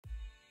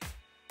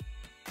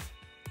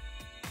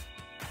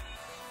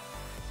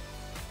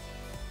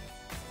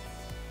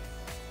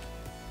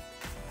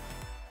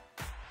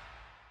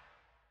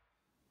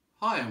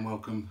Hi and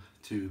welcome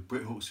to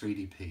Brithawkes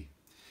 3DP.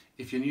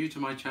 If you're new to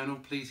my channel,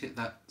 please hit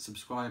that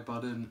subscribe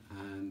button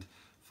and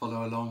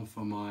follow along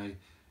for my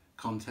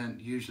content,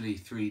 usually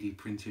 3D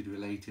printed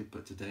related,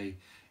 but today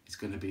it's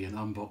going to be an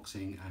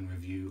unboxing and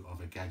review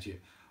of a gadget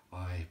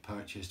I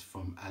purchased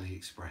from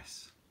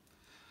AliExpress.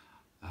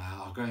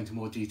 I'll go into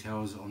more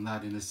details on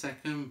that in a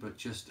second, but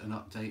just an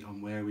update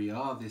on where we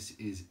are. This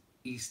is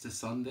Easter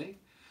Sunday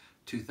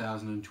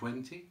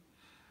 2020.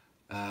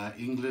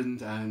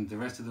 England and the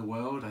rest of the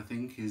world, I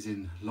think, is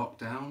in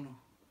lockdown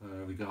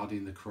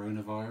regarding the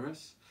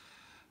coronavirus,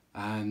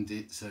 and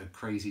it's a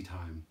crazy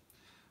time.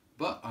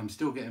 But I'm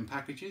still getting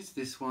packages.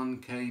 This one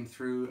came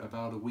through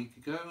about a week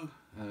ago,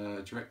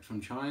 direct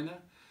from China.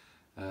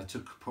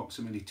 Took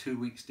approximately 2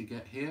 weeks to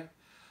get here.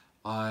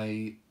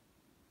 I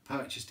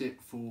purchased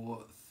it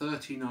for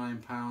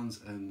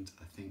 £39 and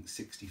I think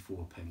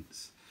 64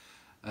 pence.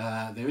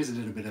 There is a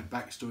little bit of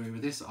backstory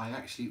with this. I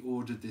actually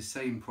ordered this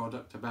same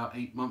product about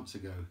 8 months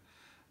ago.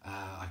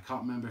 I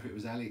can't remember if it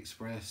was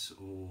AliExpress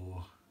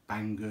or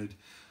Banggood,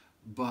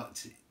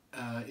 but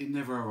it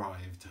never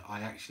arrived.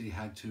 I actually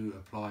had to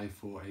apply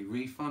for a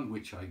refund,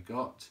 which I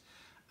got,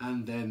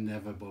 and then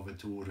never bothered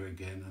to order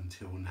again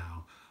until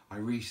now. I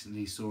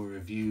recently saw a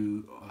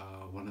review,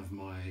 one of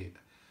my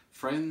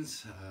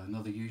friends,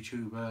 another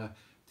YouTuber,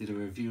 did a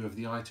review of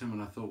the item,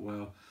 and I thought,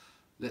 well,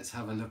 let's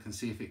have a look and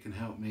see if it can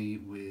help me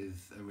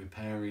with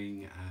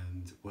repairing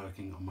and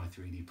working on my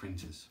 3D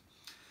printers.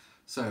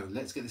 So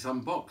let's get this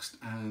unboxed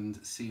and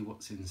see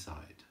what's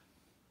inside.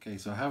 Okay,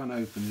 so I haven't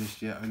opened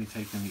this yet, only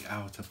taken the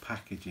outer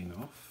packaging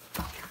off.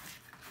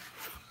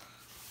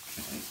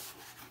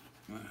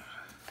 Okay.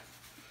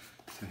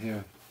 So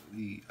here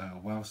the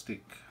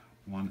Wowstick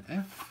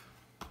 1F.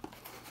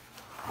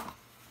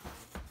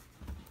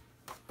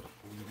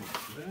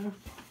 There.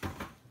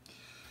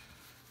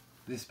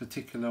 This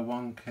particular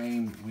one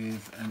came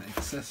with an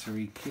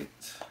accessory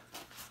kit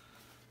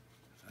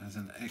as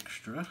an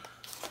extra,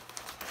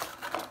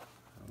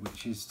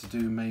 which is to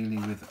do mainly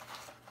with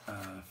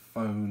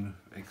phone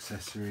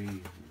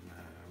accessory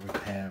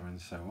repair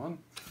and so on.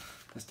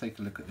 Let's take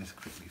a look at this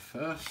quickly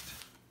first.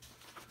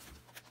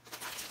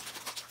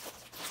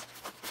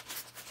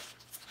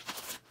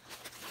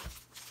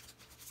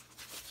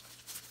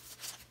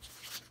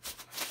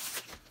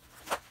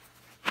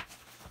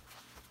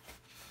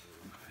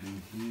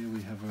 And here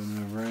we have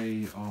an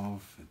array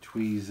of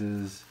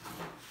tweezers,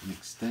 an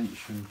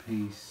extension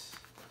piece,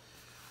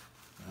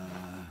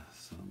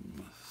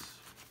 some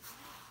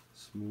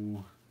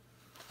small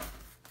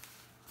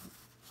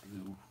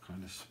little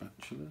kind of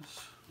spatulas,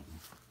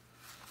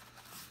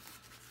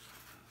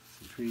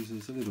 some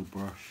tweezers, a little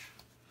brush.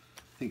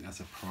 I think that's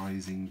a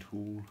prizing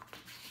tool.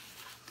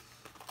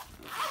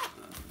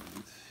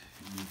 And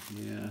in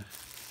here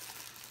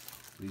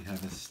we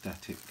have a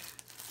static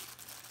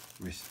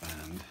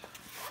wristband.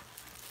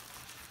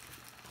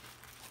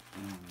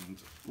 And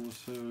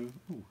also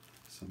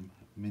some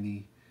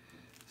mini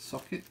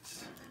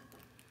sockets,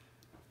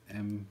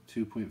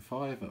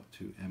 M2.5 up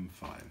to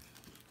M5.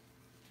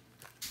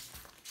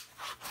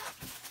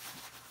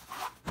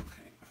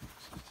 Okay,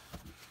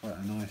 quite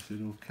a nice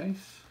little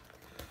case.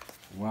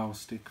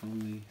 Wowstick on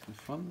the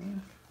front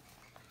there.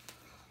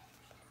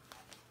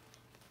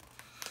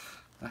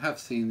 I have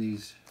seen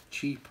these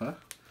cheaper,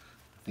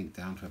 I think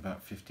down to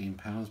about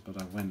 £15,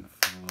 but I went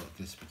for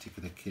this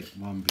particular kit,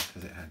 one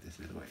because it had this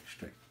little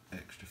extra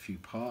few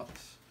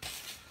parts,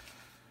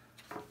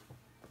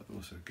 but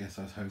also I guess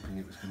I was hoping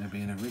it was going to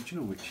be an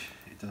original, which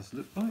it does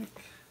look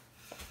like.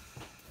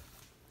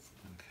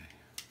 Okay,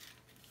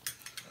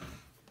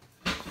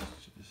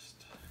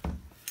 just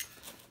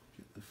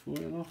get the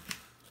foil off.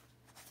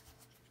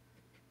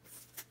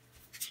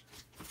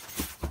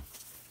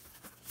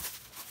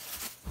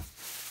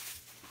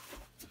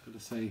 I've got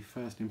to say,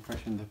 first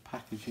impression, the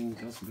packaging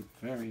does look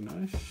very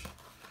nice.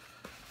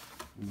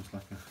 Almost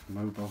like a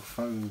mobile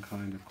phone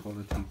kind of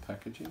quality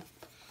packaging.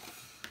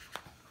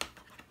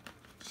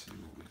 Let's see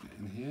what we get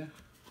in here.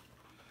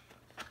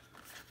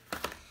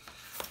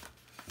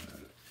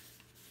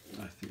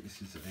 I think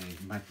this is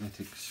a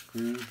magnetic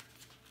screw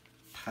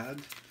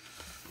pad.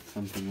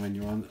 Something when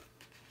you're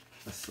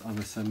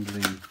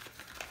unassembling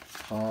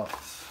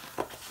parts.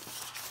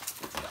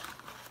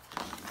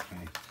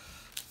 Okay,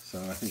 so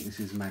I think this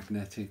is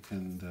magnetic,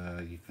 and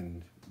you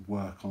can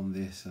work on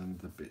this, and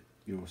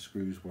your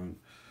screws won't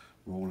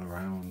roll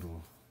around or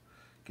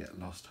get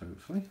lost,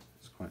 hopefully.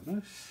 It's quite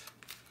nice.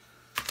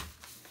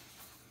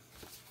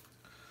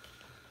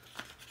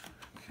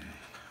 Okay.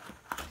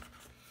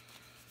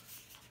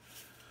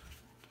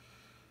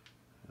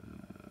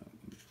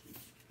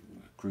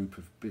 A group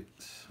of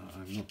bits.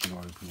 I'm not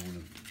going to open all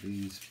of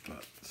these,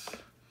 but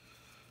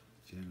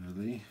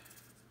generally.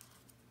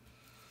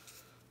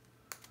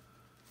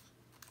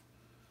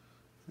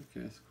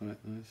 Okay, it's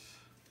quite nice.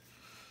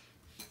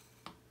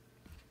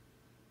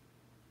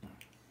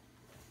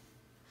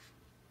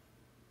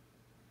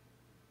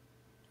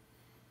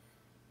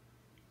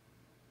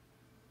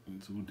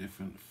 It's all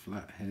different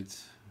flat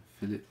heads,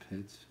 Phillip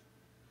heads,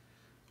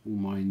 all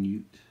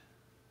minute.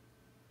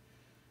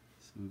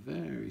 Some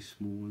very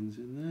small ones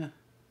in there.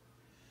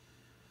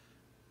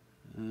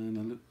 And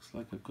it looks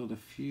like I've got a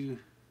few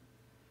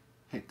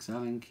hex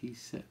Allen key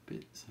set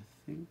bits, I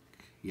think.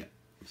 Yep,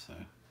 so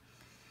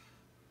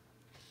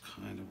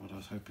kind of what I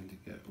was hoping to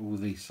get. All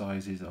these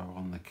sizes are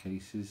on the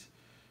cases,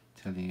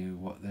 telling you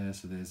what there.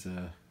 So there's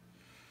a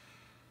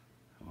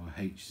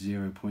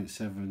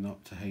H0.7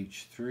 up to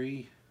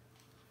H3.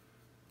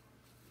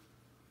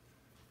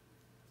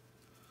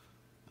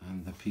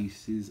 And the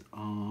pieces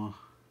are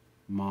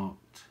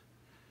marked,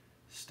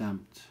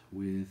 stamped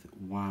with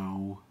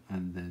wow,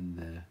 and then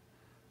their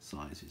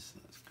sizes. So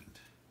that's good.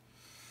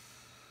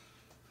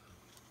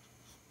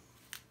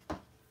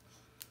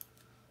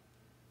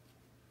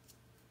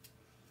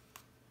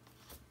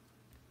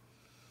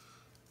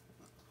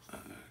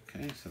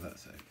 Okay, so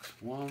that's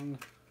X1.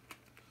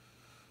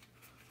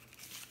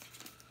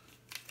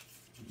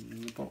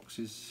 And the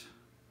boxes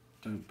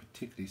don't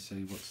particularly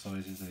say what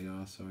sizes they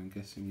are, so I'm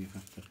guessing you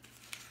have to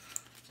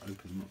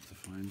open them up to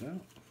find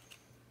out.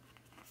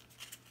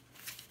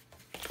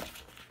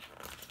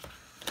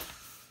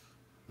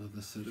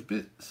 Another set of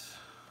bits.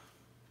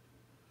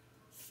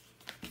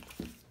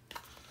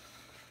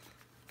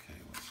 Okay,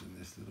 what's in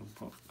this little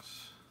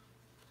box?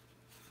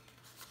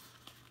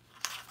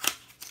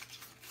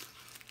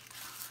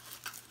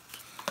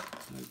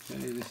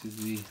 Okay, this is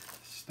the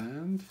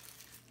stand,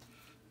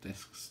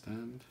 desk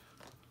stand.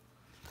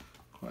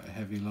 Quite a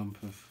heavy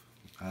lump of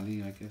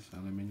Ali, I guess,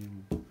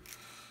 aluminium.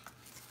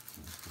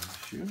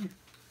 Actually,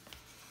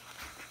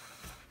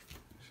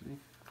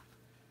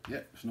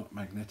 yep, it's not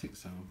magnetic,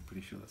 so I'm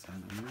pretty sure that's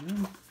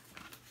aluminium.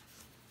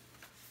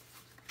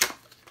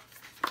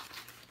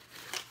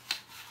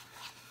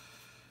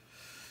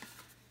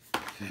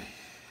 Okay,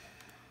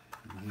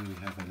 and here we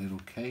have a little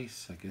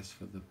case, I guess,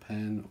 for the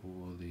pen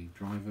or the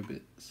driver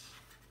bits.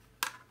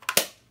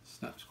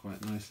 Snaps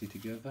quite nicely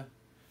together.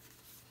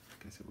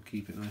 I guess it will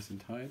keep it nice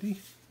and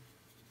tidy.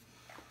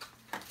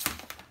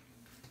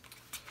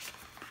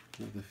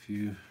 Another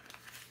few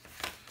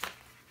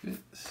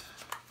bits.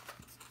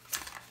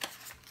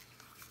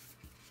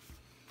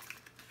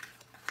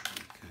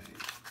 Okay,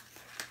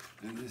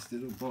 in this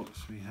little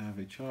box we have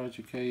a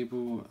charger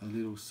cable, a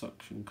little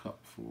suction cup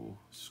for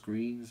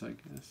screens, I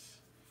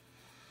guess,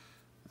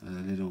 and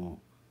a little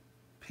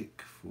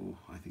pick for,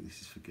 I think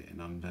this is for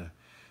getting under,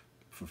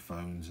 for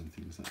phones and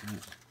things like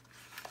that.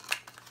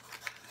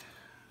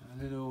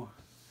 A little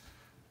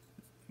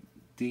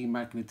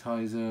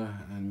demagnetizer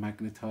and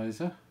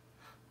magnetizer.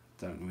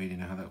 Don't really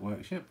know how that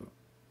works yet, but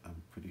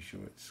I'm pretty sure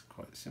it's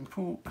quite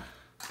simple.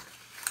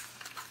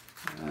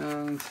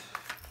 And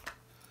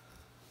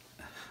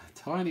a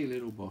tiny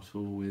little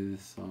bottle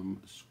with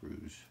some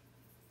screws.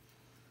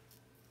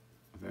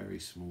 Very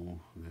small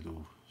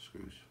little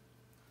screws.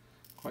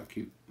 Quite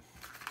cute.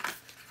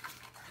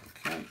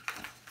 Okay.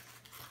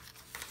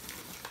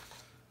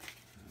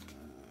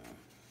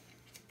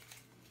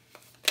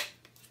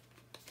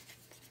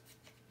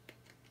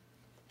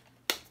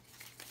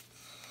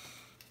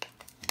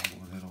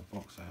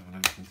 Box, I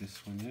haven't opened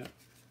this one yet.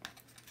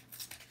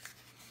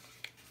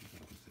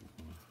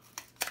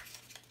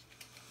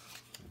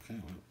 Okay,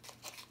 well,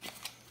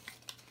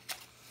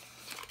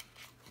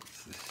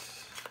 what's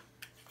this?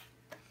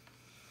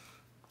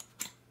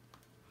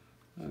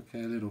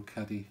 Okay, a little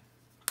caddy.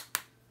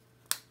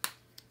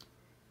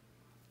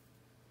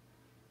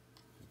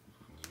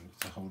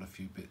 To hold a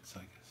few bits, I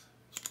guess.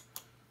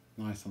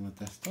 Nice on the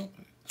desktop.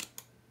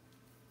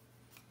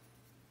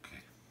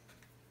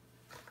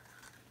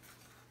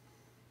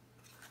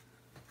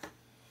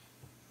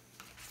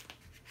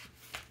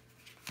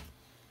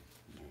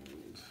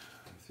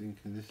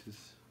 Thinking this is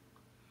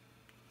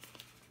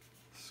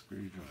a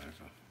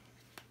screwdriver.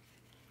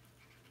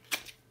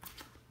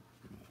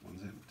 That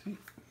one's empty.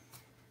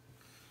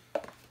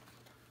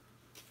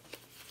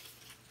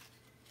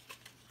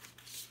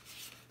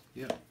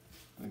 Yep,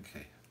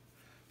 okay.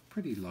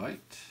 Pretty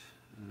light.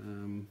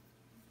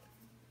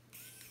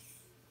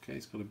 Okay,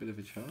 it's got a bit of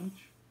a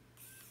charge.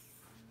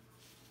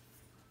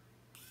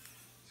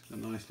 It's got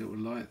a nice little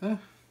light there.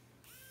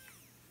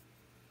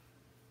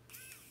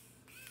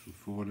 And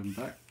forward and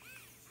back.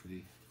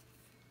 Pretty.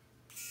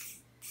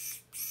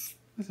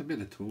 There's a bit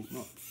of torque,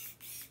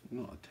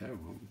 not a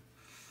terrible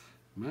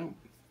amount.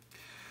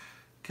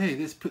 Okay,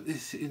 let's put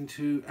this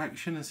into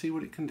action and see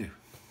what it can do.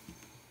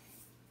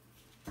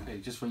 Okay,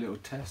 just for a little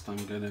test,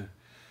 I'm going to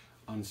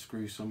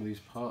unscrew some of these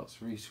parts,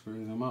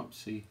 rescrew them up,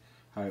 see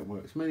how it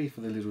works. Mainly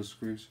for the little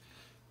screws,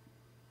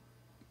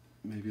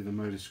 maybe the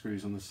motor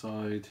screws on the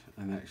side,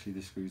 and actually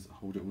the screws that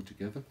hold it all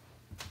together.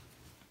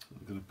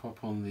 I'm going to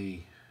pop on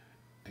the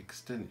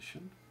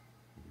extension.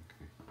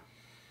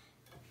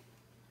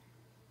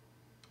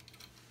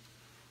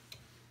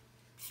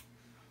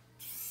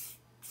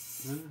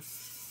 Yeah,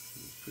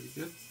 that's pretty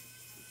good.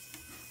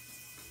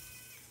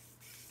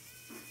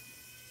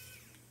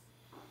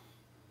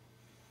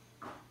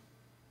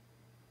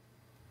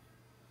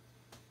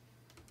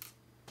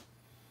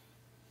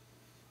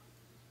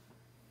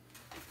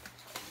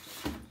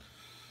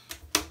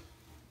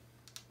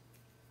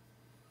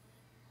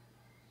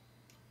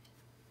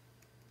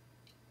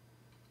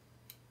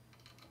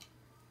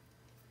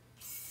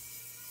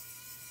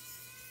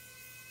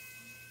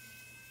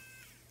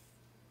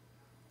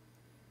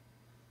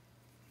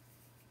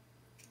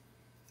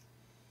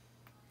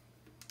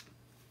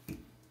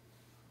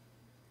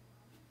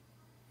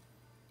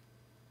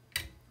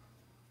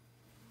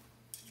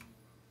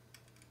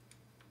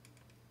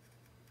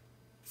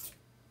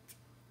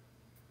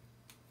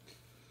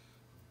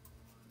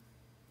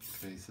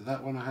 Okay, so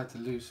that one I had to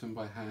loosen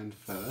by hand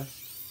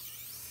first.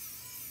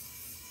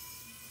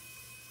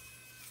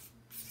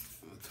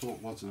 The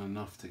torque wasn't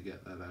enough to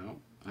get that out.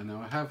 I know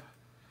I have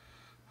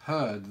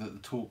heard that the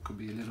torque could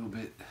be a little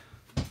bit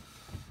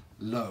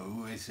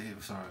low,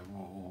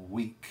 or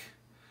weak.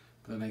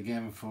 But then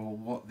again, for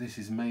what this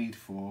is made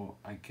for,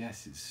 I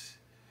guess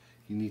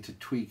you need to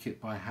tweak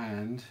it by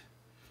hand,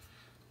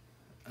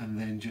 and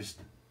then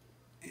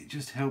it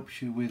just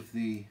helps you with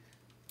the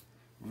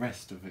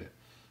rest of it.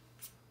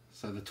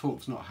 So the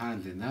torque's not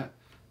handling that,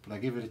 but I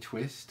give it a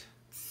twist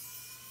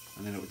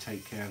and then it will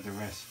take care of the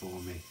rest for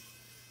me,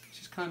 which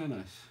is kind of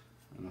nice.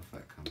 And off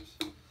that comes.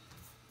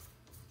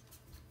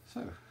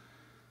 So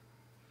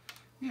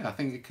yeah, I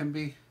think it can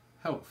be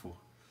helpful.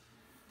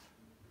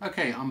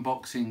 Okay,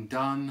 unboxing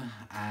done,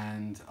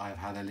 and I've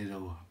had a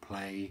little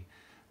play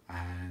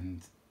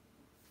and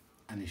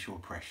initial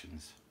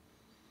impressions.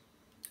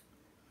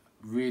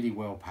 Really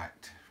well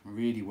packed,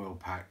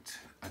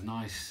 a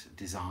nice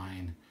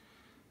design,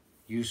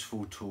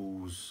 useful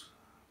tools,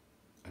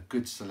 a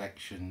good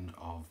selection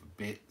of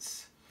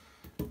bits.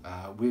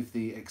 With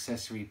the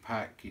accessory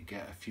pack you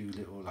get a few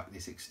little, like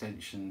this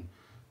extension.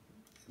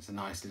 It's a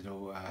nice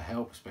little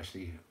help,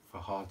 especially for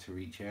hard to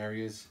reach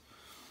areas.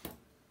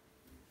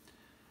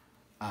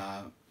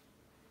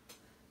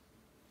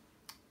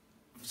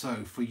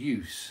 So for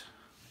use,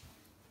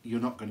 you're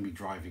not going to be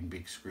driving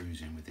big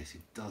screws in with this.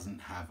 It doesn't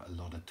have a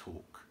lot of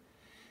torque.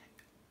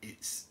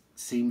 It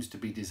seems to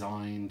be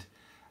designed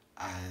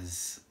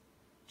as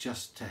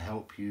just to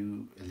help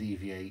you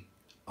alleviate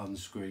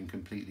unscrewing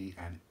completely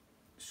and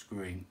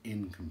screwing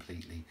in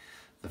completely.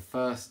 The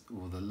first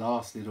or the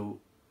last little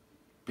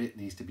bit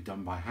needs to be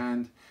done by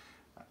hand,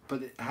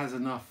 but it has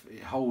enough,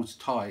 it holds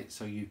tight,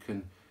 so you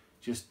can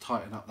just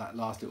tighten up that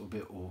last little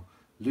bit or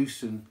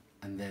loosen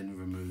and then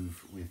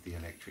remove with the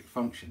electric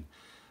function.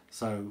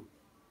 So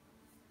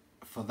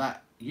for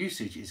that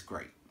usage is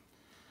great.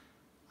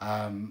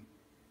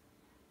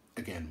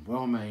 Again,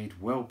 well made,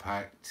 well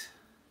packed,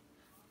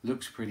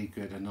 looks pretty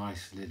good, a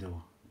nice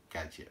little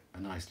gadget, a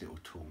nice little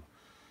tool.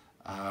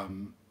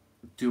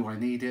 Do I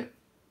need it?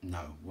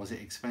 No. Was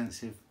it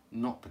expensive?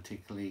 Not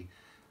particularly.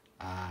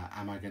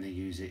 Am I going to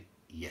use it?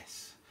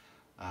 Yes.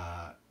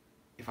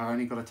 If I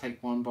only got to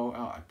take one bolt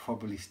out, I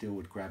probably still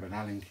would grab an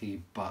Allen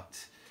key,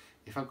 but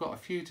if I've got a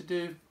few to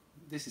do,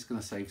 this is going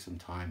to save some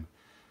time,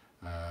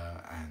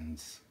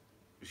 and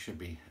should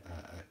be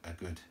a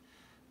good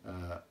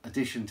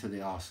addition to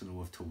the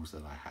arsenal of tools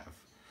that I have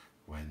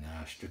when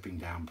stripping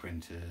down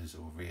printers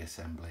or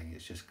reassembling.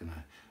 It's just going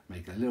to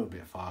make it a little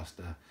bit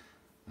faster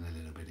and a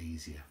little bit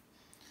easier.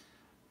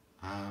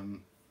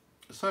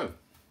 So,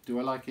 do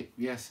I like it?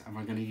 Yes. Am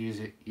I going to use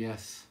it?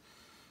 Yes.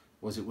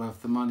 Was it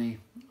worth the money?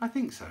 I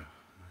think so.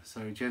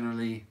 So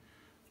generally,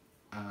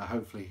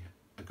 hopefully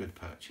a good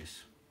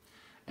purchase.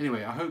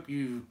 Anyway, I hope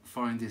you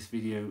find this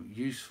video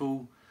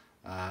useful.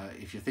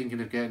 If you're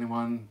thinking of getting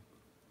one,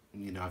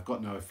 you know, I've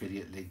got no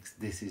affiliate links.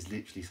 This is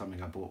literally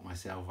something I bought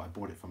myself. I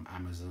bought it from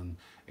Amazon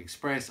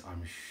Express.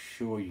 I'm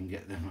sure you can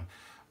get them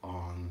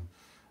on,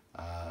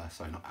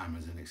 sorry, not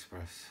Amazon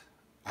Express,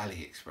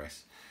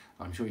 AliExpress.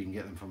 I'm sure you can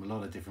get them from a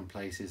lot of different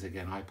places.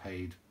 Again, I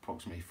paid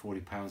approximately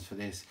 £40 for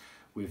this,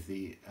 with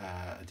the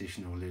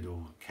additional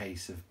little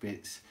case of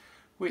bits,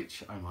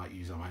 which I might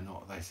use, I might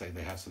not. They say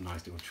they have some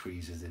nice little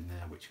tweezers in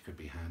there, which could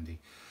be handy.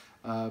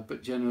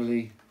 But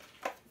generally,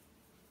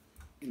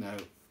 you know,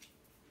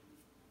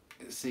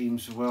 it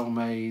seems well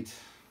made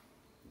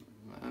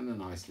and a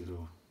nice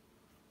little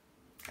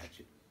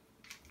gadget.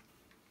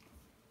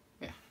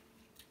 Yeah,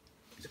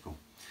 it's cool.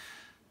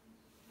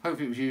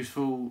 Hope it was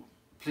useful.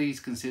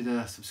 Please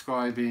consider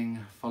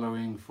subscribing,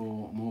 following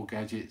for more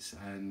gadgets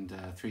and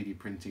 3D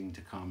printing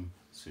to come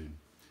soon.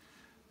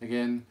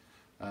 Again,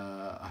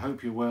 I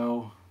hope you're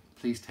well.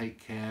 Please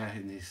take care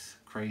in these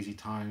crazy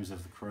times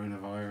of the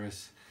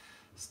coronavirus.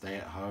 Stay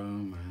at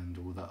home and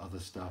all that other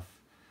stuff,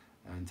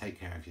 and take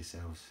care of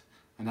yourselves.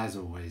 And as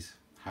always,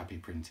 happy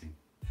printing.